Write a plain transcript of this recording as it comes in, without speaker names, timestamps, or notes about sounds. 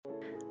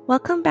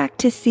Welcome back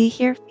to See,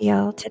 Hear,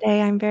 Feel.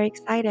 Today I'm very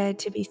excited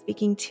to be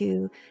speaking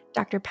to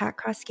Dr. Pat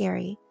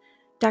Croskerry.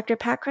 Dr.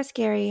 Pat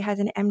Croskerry has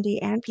an MD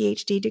and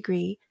PhD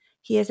degree.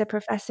 He is a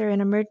professor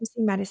in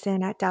emergency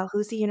medicine at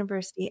Dalhousie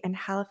University in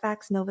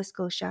Halifax, Nova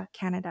Scotia,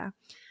 Canada.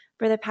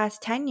 For the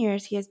past 10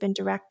 years, he has been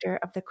director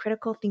of the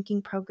Critical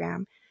Thinking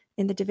Program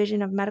in the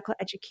Division of Medical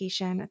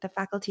Education at the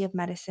Faculty of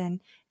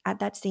Medicine at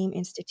that same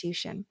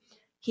institution.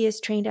 He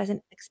is trained as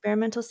an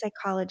experimental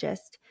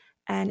psychologist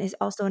and is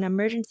also an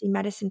emergency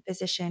medicine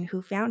physician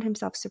who found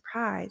himself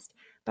surprised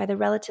by the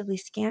relatively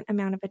scant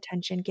amount of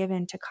attention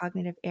given to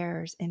cognitive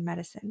errors in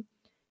medicine.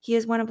 He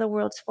is one of the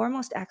world's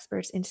foremost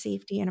experts in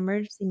safety and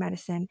emergency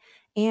medicine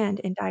and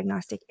in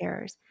diagnostic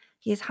errors.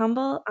 He is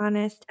humble,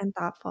 honest, and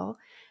thoughtful.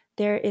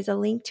 There is a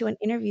link to an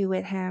interview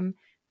with him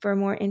for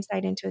more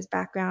insight into his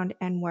background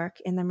and work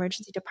in the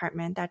emergency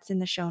department. That's in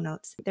the show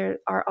notes. There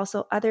are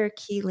also other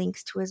key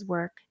links to his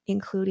work,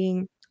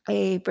 including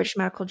a British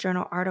Medical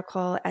Journal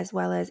article, as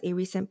well as a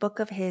recent book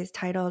of his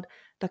titled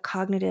The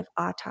Cognitive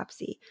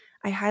Autopsy.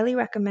 I highly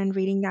recommend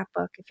reading that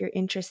book if you're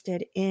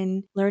interested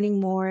in learning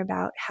more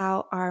about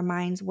how our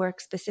minds work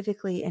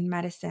specifically in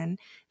medicine.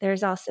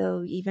 There's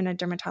also even a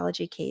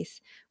dermatology case,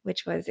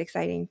 which was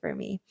exciting for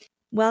me.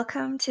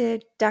 Welcome to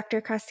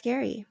Dr.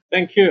 Croskerry.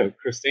 Thank you,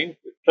 Christine.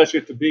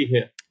 Pleasure to be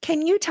here.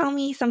 Can you tell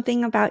me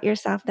something about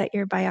yourself that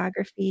your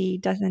biography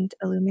doesn't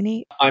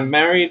illuminate? I'm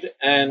married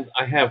and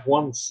I have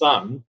one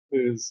son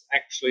who's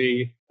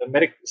actually a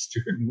medical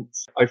student.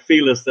 I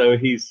feel as though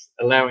he's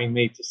allowing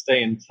me to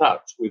stay in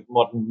touch with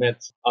modern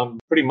medicine. I'm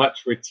pretty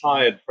much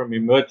retired from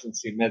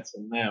emergency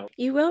medicine now.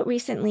 You wrote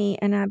recently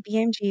in a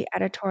BMG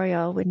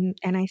editorial,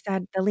 and I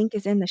said the link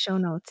is in the show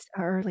notes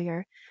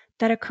earlier,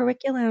 that a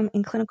curriculum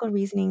in clinical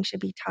reasoning should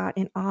be taught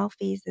in all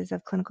phases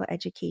of clinical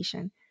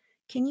education.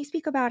 Can you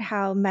speak about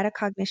how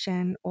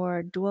metacognition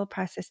or dual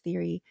process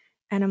theory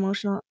and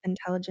emotional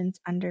intelligence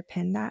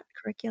underpin that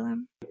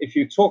curriculum? If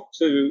you talk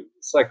to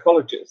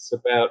psychologists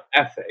about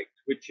affect,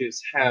 which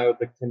is how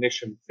the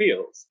clinician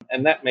feels,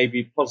 and that may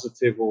be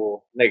positive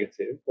or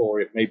negative, or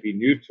it may be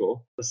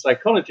neutral, the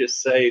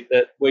psychologists say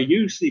that we're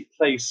usually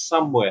placed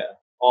somewhere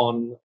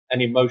on an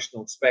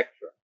emotional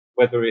spectrum,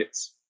 whether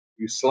it's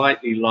you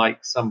slightly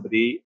like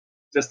somebody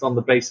just on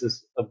the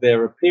basis of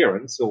their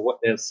appearance or what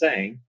they're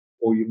saying,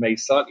 or you may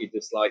slightly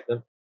dislike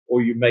them,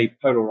 or you may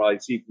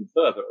polarize even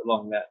further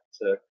along that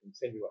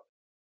continuum.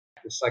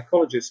 The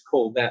psychologists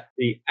call that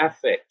the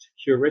affect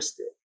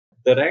heuristic,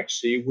 that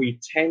actually we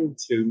tend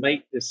to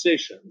make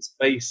decisions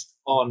based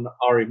on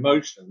our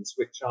emotions,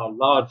 which are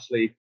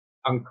largely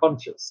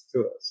unconscious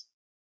to us.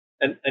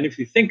 And if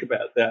you think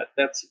about that,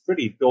 that's a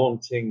pretty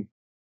daunting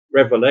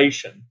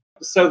revelation.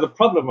 So the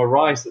problem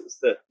arises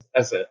that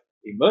as an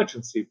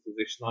emergency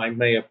physician, I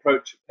may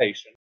approach a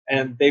patient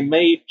and they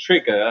may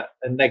trigger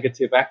a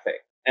negative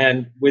affect.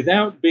 And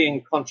without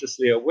being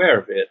consciously aware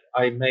of it,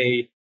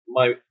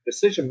 my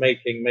decision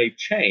making may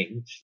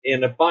change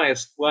in a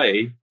biased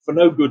way for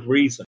no good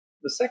reason.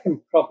 The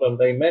second problem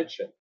they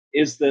mention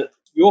is that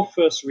your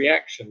first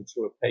reaction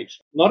to a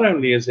patient, not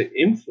only is it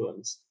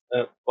influenced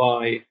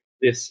by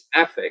this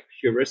affect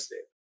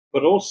heuristic,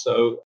 but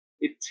also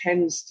it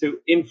tends to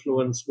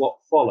influence what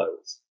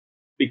follows.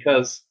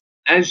 Because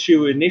as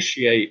you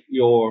initiate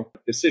your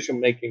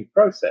decision-making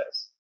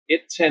process,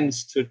 it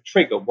tends to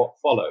trigger what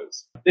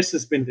follows. This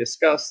has been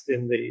discussed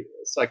in the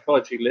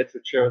psychology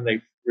literature, and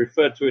they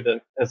refer to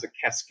it as a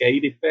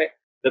cascade effect,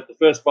 that the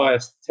first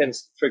bias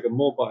tends to trigger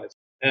more bias.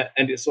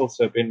 And it's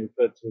also been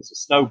referred to as a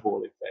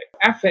snowball effect.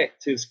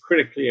 Affect is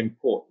critically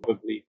important,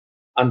 probably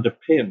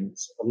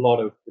underpins a lot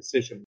of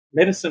decision.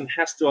 Medicine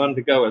has to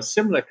undergo a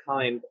similar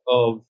kind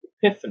of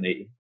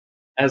epiphany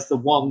as the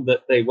one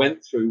that they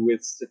went through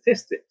with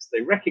statistics.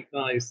 They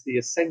recognized the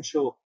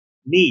essential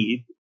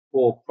need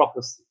for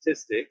proper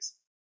statistics.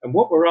 And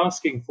what we're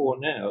asking for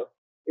now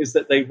is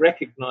that they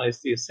recognize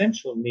the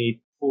essential need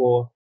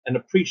for an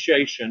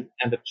appreciation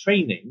and a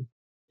training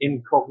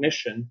in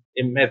cognition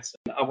in medicine.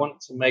 I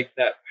want to make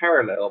that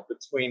parallel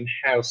between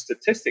how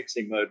statistics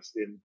emerged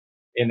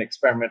in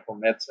experimental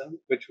medicine,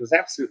 which was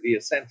absolutely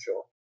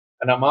essential.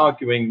 And I'm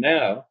arguing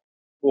now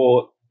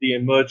for the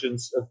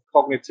emergence of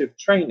cognitive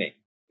training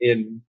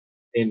in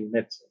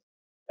medicine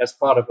as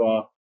part of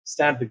our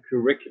standard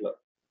curriculum.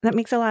 That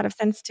makes a lot of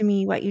sense to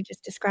me, what you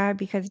just described,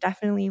 because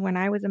definitely when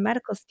I was a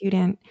medical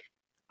student,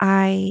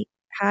 I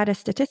had a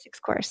statistics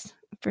course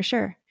for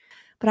sure.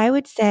 But I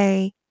would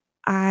say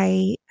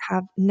I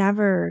have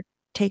never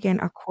taken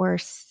a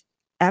course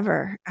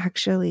ever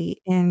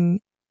actually in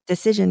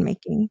decision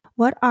making.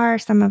 What are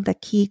some of the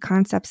key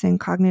concepts in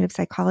cognitive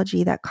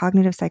psychology that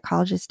cognitive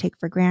psychologists take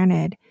for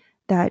granted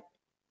that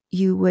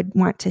you would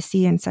want to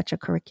see in such a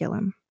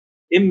curriculum?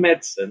 In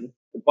medicine,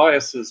 the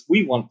biases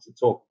we want to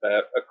talk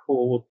about are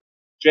called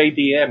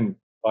JDM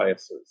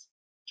biases,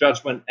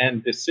 judgment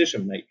and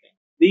decision making.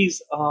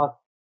 These are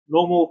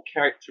normal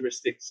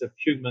characteristics of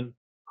human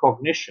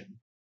cognition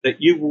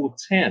that you will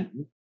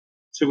tend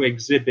to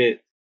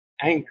exhibit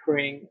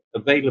anchoring,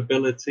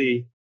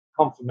 availability,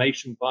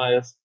 confirmation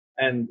bias,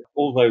 and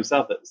all those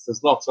others.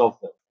 There's lots of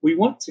them. We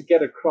want to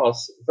get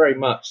across very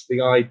much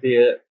the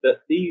idea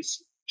that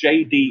these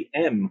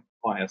JDM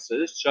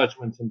biases,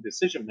 judgment and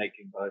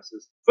decision-making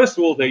biases, first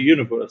of all, they're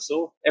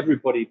universal.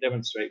 Everybody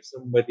demonstrates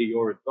them, whether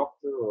you're a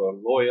doctor or a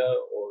lawyer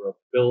or a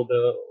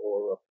builder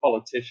or a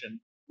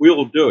politician. We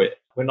all do it.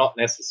 We're not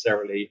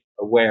necessarily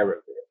aware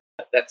of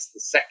it. That's the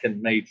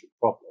second major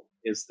problem,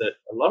 is that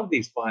a lot of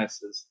these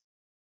biases,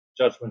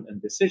 judgment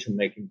and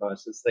decision-making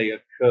biases, they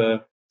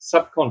occur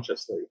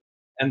subconsciously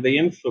and they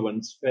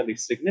influence fairly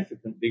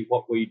significantly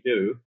what we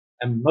do.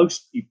 And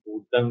most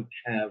people don't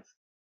have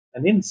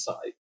an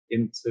insight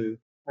into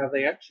how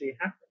they actually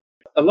happen.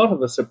 A lot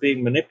of us are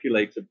being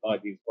manipulated by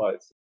these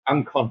biases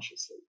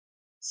unconsciously,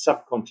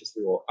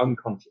 subconsciously or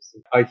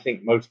unconsciously. I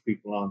think most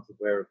people aren't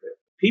aware of it.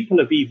 People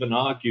have even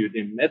argued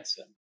in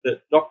medicine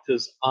that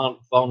doctors aren't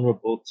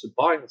vulnerable to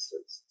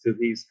biases, to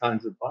these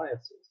kinds of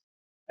biases.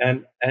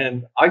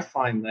 And I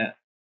find that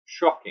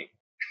shocking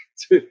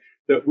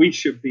that we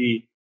should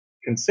be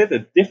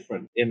considered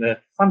different in a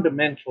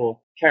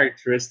fundamental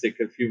characteristic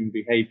of human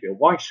behavior.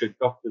 Why should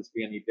doctors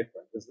be any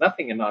different? There's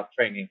nothing in our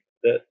training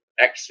that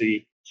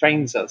actually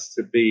trains us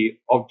to be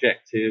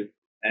objective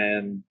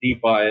and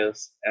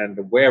de-biased and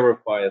aware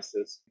of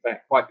biases. In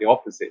fact, quite the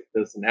opposite.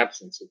 There's an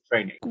absence of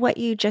training. What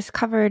you just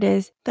covered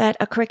is that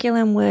a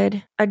curriculum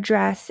would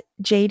address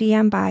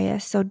JDM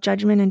bias, so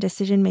judgment and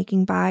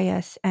decision-making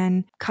bias,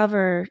 and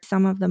cover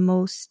some of the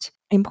most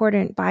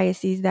important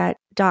biases that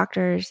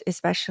doctors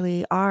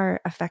especially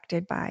are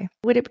affected by.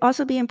 Would it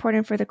also be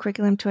important for the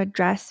curriculum to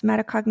address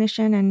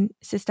metacognition and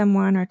System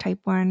 1 or Type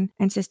 1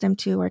 and System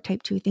 2 or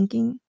Type 2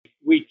 thinking?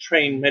 We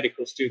train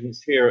medical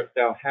students here at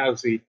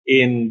Dalhousie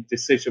in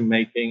decision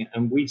making,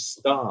 and we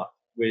start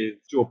with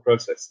dual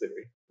process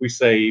theory. We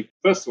say,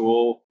 first of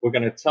all, we're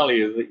going to tell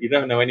you that you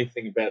don't know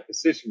anything about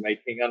decision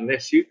making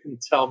unless you can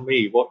tell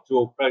me what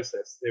dual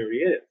process theory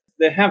is.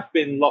 There have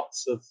been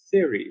lots of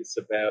theories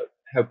about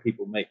how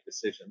people make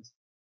decisions,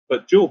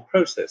 but dual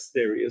process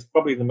theory is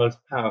probably the most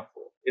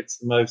powerful. It's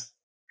the most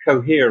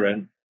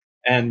coherent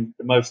and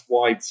the most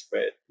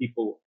widespread.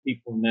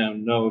 People now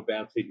know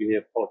about it. You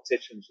hear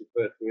politicians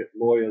refer to it,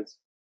 lawyers,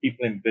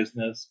 people in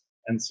business,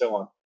 and so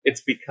on.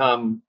 It's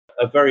become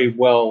a very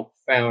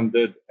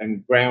well-founded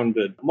and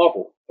grounded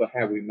model for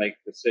how we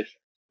make decisions.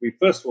 We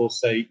first of all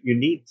say, you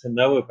need to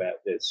know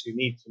about this. You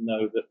need to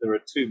know that there are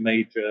two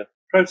major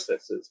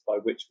processes by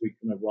which we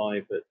can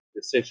arrive at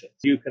decisions.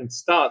 You can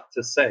start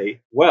to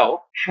say,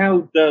 well,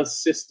 how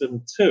does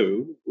System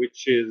 2,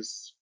 which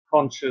is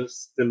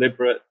conscious,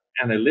 deliberate,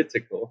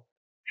 analytical,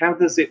 how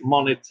does it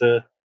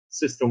monitor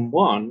System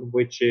 1,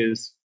 which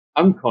is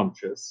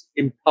unconscious,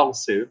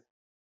 impulsive,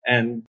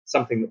 and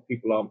something that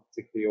people aren't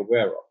particularly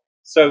aware of?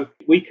 So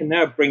we can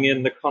now bring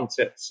in the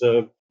concepts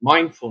of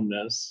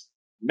mindfulness,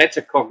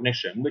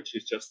 metacognition, which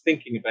is just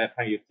thinking about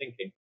how you're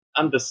thinking,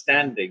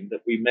 understanding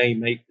that we may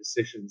make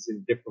decisions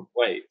in different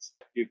ways.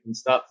 You can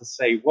start to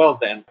say, well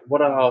then,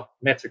 what are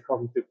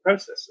metacognitive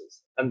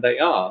processes? And they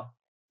are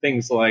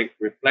things like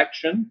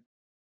reflection,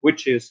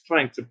 which is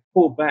trying to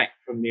pull back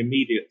from the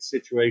immediate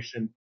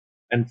situation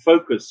and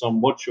focus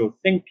on what you're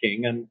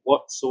thinking and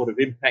what sort of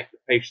impact the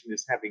patient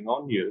is having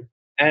on you.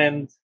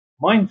 And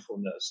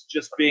mindfulness,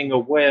 just being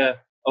aware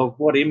of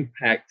what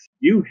impact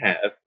you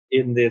have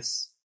in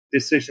this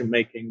decision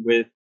making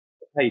with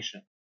the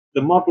patient.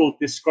 The model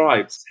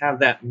describes how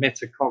that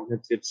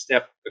metacognitive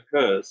step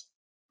occurs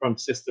from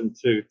System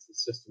 2 to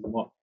System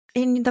 1.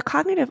 In the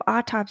cognitive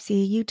autopsy,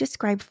 you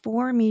describe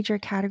 4 major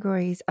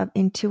categories of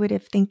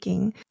intuitive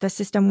thinking. The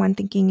System 1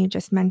 thinking you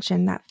just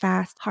mentioned, that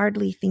fast,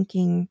 hardly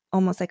thinking,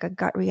 almost like a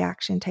gut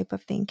reaction type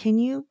of thing. Can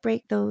you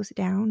break those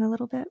down a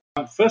little bit?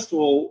 First of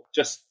all,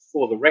 just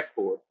for the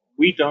record,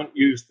 we don't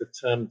use the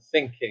term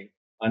thinking.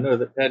 I know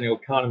that Daniel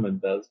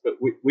Kahneman does, but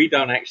we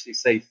don't actually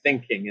say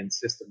thinking in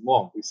System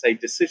 1. We say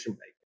decision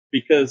making.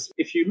 Because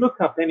if you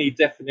look up any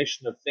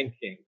definition of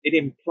thinking, it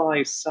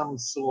implies some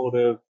sort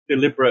of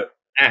deliberate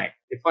act.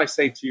 If I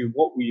say to you,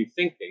 what were you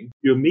thinking?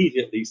 You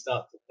immediately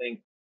start to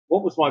think,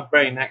 what was my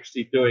brain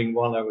actually doing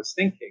while I was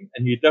thinking?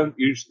 And you don't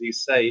usually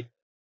say,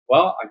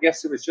 well, I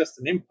guess it was just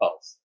an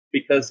impulse,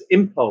 because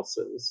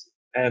impulses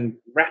and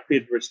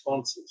rapid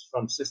responses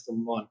from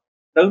System 1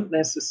 don't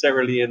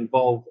necessarily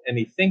involve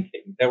any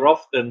thinking. They're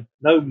often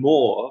no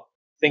more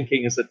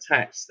thinking is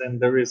attached than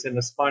there is in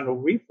a spinal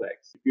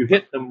reflex. If you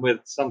hit them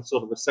with some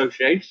sort of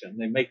association,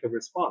 they make a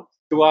response.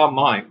 To our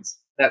minds,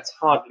 that's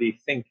hardly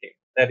thinking.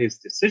 That is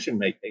decision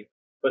making,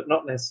 but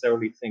not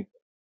necessarily thinking.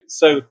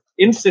 So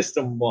in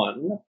System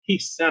 1,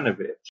 Keith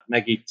Stanovich,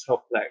 Maggie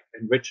Toplak,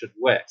 and Richard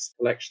West, a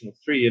collection of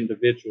 3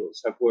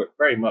 individuals, have worked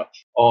very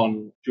much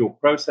on dual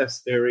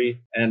process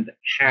theory and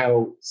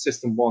how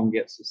System 1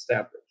 gets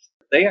established.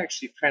 They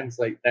actually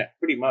translate that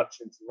pretty much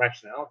into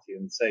rationality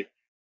and say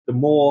the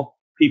more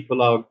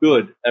people are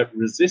good at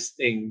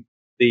resisting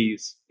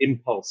these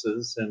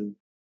impulses and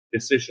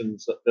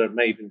decisions that are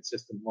made in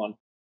System 1,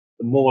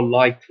 the more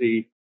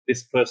likely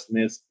this person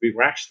is to be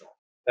rational.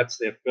 That's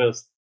their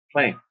first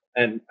claim,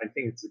 and I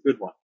think it's a good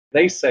one.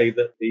 They say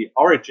that the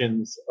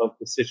origins of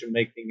decision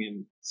making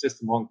in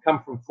System 1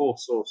 come from four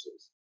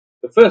sources.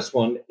 The first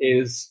one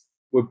is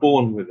we're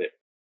born with it.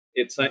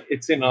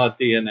 It's in our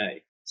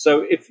DNA.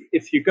 So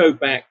if you go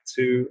back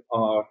to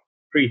our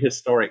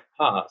prehistoric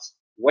past,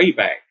 way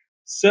back,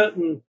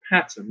 certain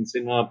patterns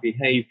in our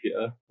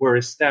behavior were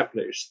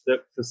established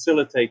that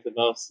facilitated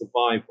our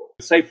survival.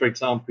 Say, for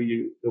example,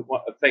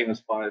 a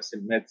famous bias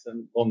in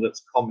medicine, one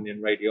that's common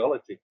in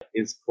radiology,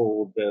 is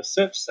called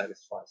search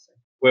satisficing,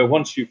 where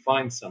once you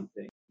find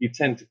something, you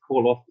tend to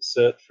call off the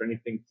search for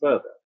anything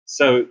further.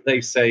 So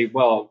they say,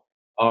 well,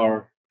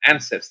 our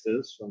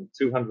ancestors from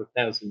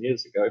 200,000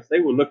 years ago, if they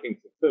were looking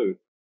for food,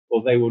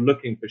 or they were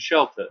looking for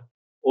shelter,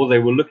 or they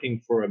were looking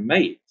for a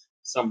mate,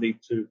 somebody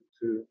to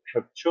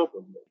have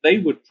children with, they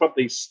would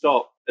probably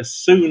stop as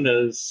soon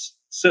as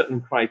certain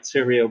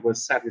criteria were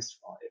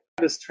satisfied.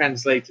 That is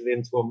translated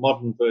into a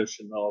modern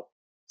version of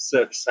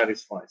search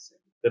satisficing,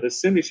 that as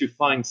soon as you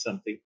find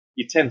something,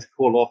 you tend to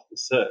call off the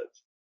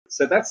search.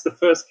 So that's the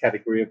first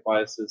category of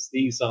biases.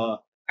 These are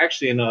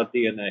actually in our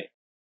DNA.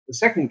 The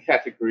second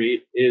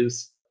category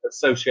is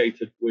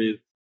associated with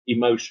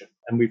emotion,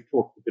 and we've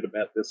talked a bit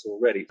about this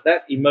already.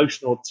 That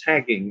emotional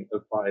tagging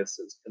of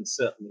biases can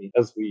certainly,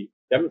 as we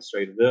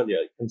demonstrated earlier,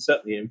 can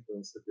certainly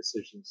influence the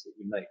decisions that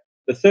you make.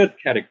 The third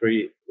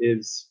category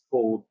is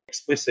called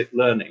explicit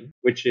learning,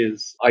 which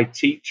is I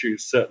teach you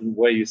certain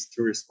ways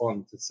to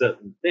respond to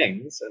certain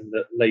things, and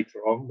that later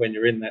on, when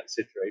you're in that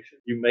situation,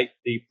 you make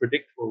the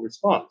predictable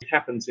response. It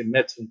happens in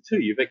medicine too.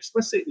 You've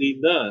explicitly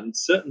learned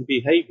certain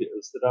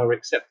behaviors that are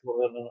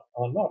acceptable and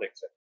are not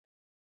acceptable.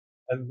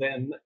 And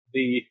then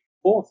the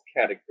fourth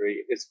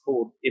category is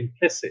called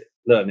implicit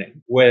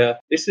learning, where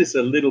this is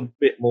a little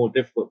bit more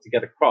difficult to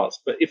get across.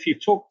 But if you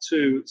talk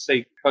to,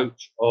 say,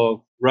 coach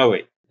of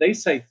rowing, they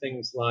say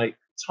things like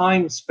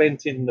time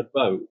spent in the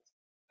boat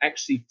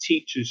actually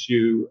teaches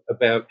you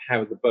about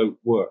how the boat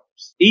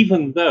works.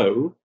 Even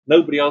though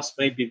nobody else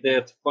may be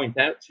there to point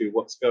out to you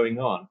what's going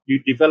on, you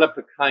develop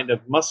a kind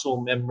of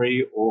muscle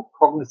memory or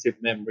cognitive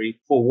memory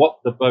for what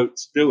the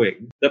boat's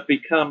doing that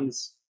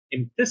becomes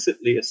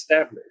implicitly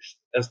established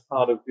as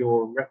part of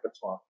your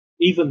repertoire,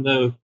 even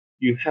though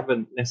you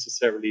haven't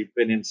necessarily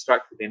been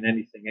instructed in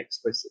anything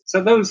explicit.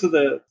 So those are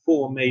the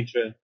four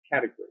major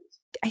categories.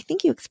 I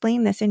think you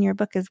explained this in your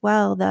book as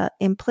well, the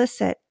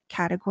implicit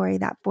category,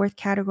 that fourth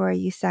category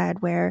you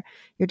said, where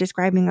you're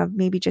describing of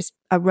maybe just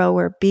a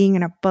rower being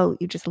in a boat,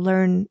 you just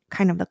learn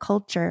kind of the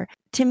culture.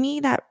 To me,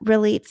 that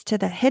relates to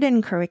the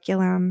hidden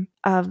curriculum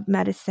of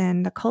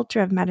medicine, the culture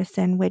of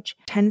medicine, which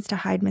tends to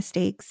hide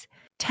mistakes,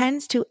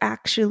 tends to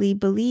actually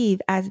believe,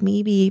 as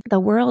maybe the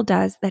world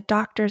does, that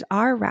doctors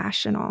are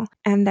rational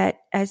and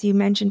that, as you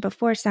mentioned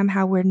before,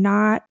 somehow we're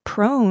not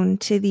prone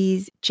to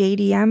these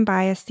JDM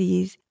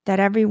biases that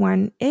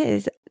everyone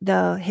is.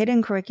 The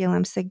hidden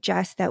curriculum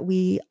suggests that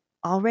we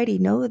already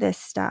know this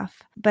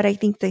stuff, but I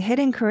think the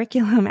hidden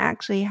curriculum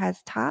actually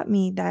has taught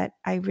me that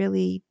I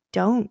really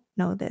don't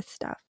know this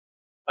stuff.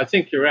 I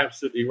think you're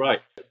absolutely right.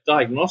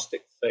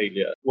 Diagnostic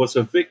failure was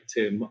a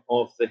victim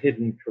of the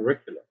hidden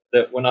curriculum.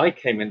 That when I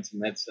came into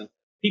medicine,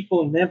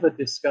 people never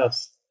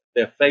discussed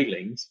their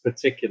failings,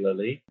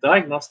 particularly.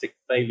 Diagnostic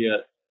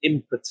failure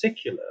in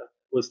particular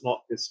was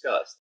not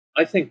discussed.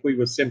 I think we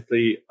were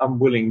simply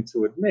unwilling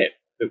to admit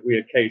that we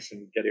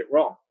occasionally get it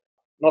wrong.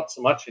 Not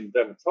so much in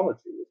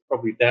dermatology, it's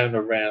probably down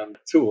around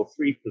 2 or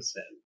 3%,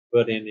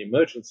 but in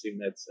emergency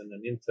medicine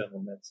and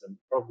internal medicine,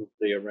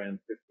 probably around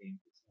 15%.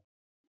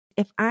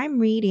 If I'm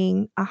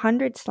reading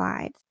 100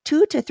 slides,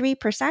 2 to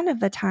 3%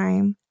 of the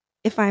time,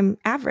 if I'm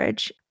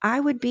average, I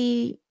would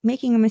be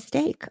making a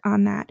mistake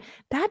on that.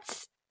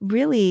 That's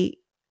really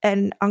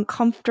an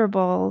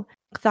uncomfortable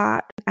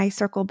thought. I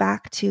circle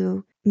back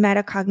to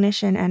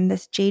metacognition and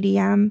this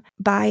JDM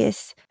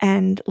bias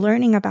and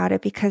learning about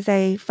it because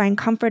I find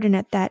comfort in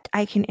it that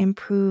I can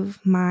improve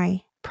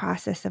my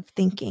process of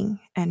thinking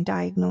and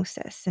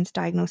diagnosis, since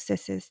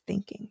diagnosis is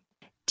thinking.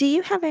 Do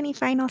you have any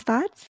final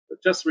thoughts?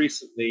 But just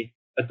recently,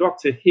 a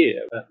doctor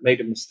here made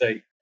a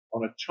mistake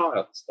on a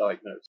child's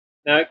diagnosis.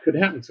 Now, it could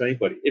happen to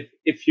anybody.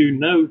 If you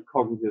know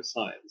cognitive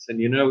science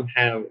and you know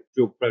how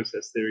dual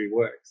process theory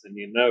works and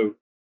you know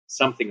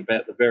something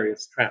about the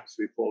various traps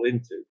we fall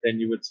into, then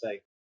you would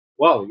say,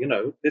 well,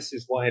 this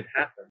is why it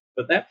happened.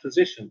 But that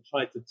physician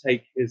tried to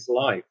take his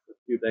life a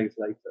few days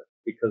later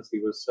because he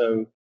was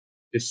so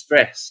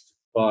distressed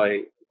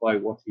by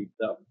what he'd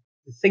done.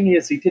 The thing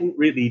is, he didn't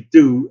really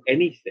do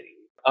anything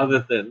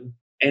other than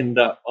end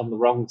up on the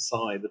wrong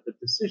side of the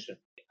decision.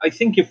 I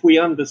think if we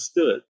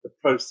understood the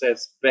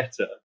process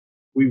better,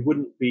 we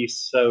wouldn't be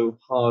so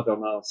hard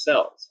on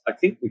ourselves. I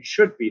think we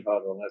should be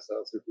hard on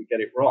ourselves if we get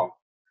it wrong,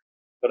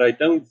 but I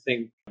don't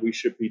think we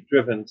should be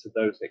driven to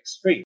those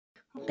extremes.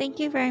 Thank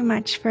you very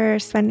much for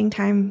spending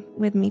time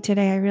with me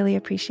today. I really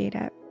appreciate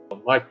it.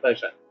 My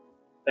pleasure.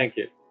 Thank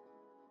you.